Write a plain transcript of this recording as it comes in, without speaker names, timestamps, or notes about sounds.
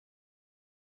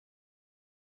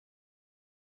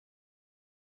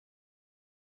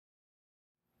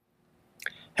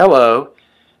Hello,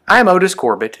 I'm Otis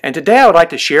Corbett, and today I would like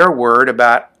to share a word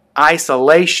about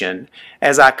isolation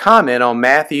as I comment on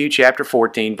Matthew chapter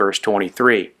 14, verse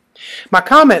 23. My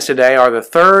comments today are the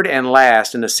third and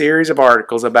last in a series of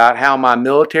articles about how my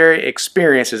military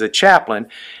experience as a chaplain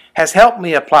has helped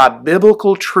me apply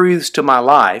biblical truths to my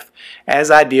life as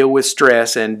I deal with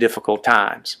stress and difficult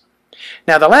times.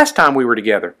 Now, the last time we were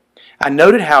together, I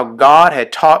noted how God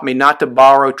had taught me not to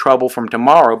borrow trouble from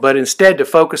tomorrow, but instead to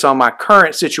focus on my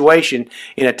current situation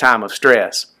in a time of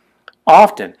stress.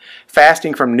 Often,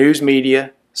 fasting from news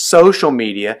media, social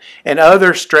media, and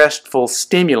other stressful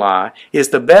stimuli is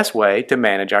the best way to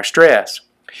manage our stress.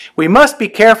 We must be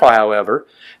careful, however,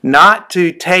 not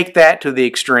to take that to the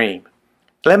extreme.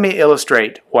 Let me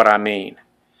illustrate what I mean.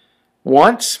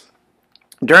 Once,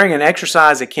 during an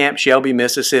exercise at Camp Shelby,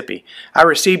 Mississippi, I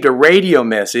received a radio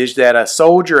message that a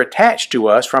soldier attached to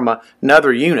us from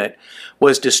another unit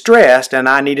was distressed and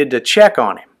I needed to check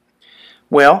on him.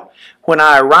 Well, when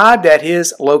I arrived at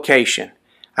his location,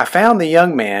 I found the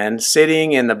young man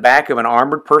sitting in the back of an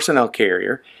armored personnel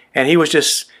carrier, and he was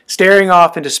just staring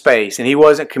off into space, and he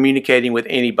wasn't communicating with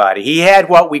anybody. He had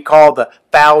what we call the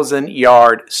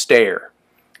 1,000-yard stare.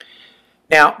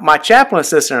 Now, my chaplain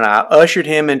assistant and I ushered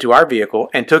him into our vehicle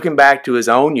and took him back to his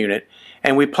own unit,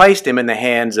 and we placed him in the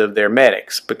hands of their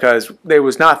medics because there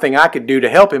was nothing I could do to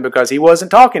help him because he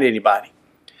wasn't talking to anybody.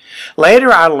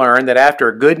 Later, I learned that after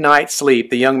a good night's sleep,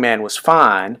 the young man was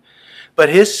fine, but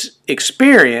his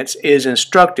experience is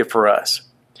instructive for us.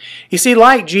 You see,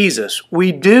 like Jesus,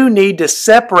 we do need to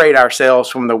separate ourselves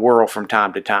from the world from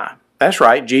time to time. That's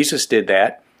right, Jesus did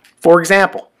that. For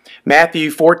example, Matthew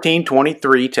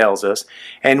 14:23 tells us,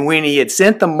 "And when he had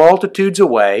sent the multitudes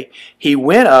away, he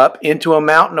went up into a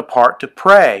mountain apart to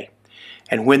pray.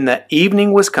 And when the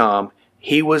evening was come,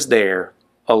 he was there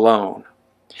alone."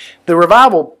 The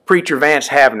revival preacher Vance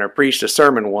Havner preached a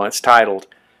sermon once titled,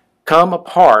 "Come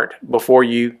apart before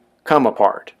you come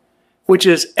apart," which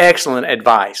is excellent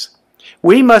advice.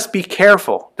 We must be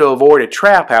careful to avoid a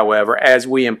trap, however, as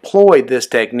we employ this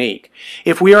technique.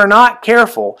 If we are not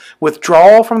careful,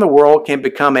 withdrawal from the world can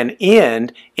become an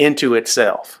end into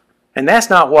itself. And that's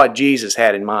not what Jesus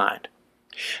had in mind.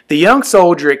 The young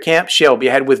soldier at Camp Shelby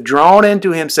had withdrawn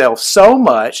into himself so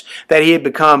much that he had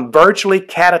become virtually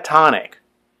catatonic.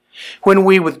 When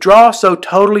we withdraw so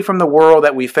totally from the world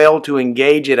that we fail to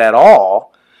engage it at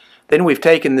all, then we've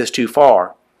taken this too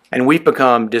far, and we've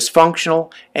become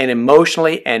dysfunctional and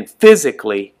emotionally and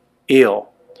physically ill.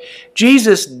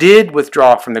 Jesus did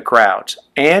withdraw from the crowds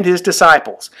and his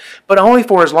disciples, but only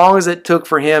for as long as it took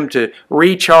for him to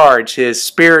recharge his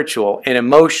spiritual and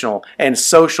emotional and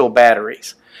social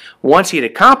batteries. Once he'd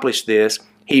accomplished this,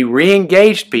 he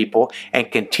re-engaged people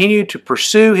and continued to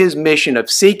pursue his mission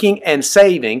of seeking and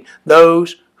saving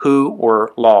those who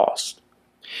were lost.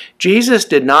 Jesus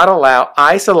did not allow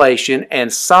isolation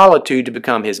and solitude to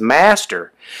become his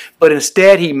master, but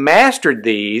instead he mastered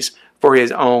these for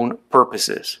his own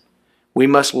purposes. We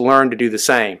must learn to do the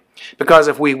same, because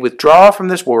if we withdraw from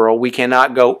this world, we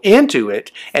cannot go into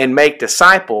it and make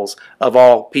disciples of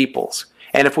all peoples.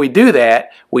 And if we do that,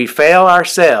 we fail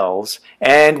ourselves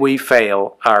and we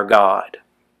fail our God.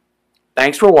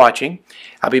 Thanks for watching.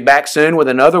 I'll be back soon with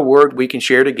another word we can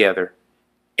share together.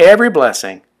 Every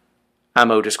blessing. I'm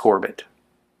Otis Corbett.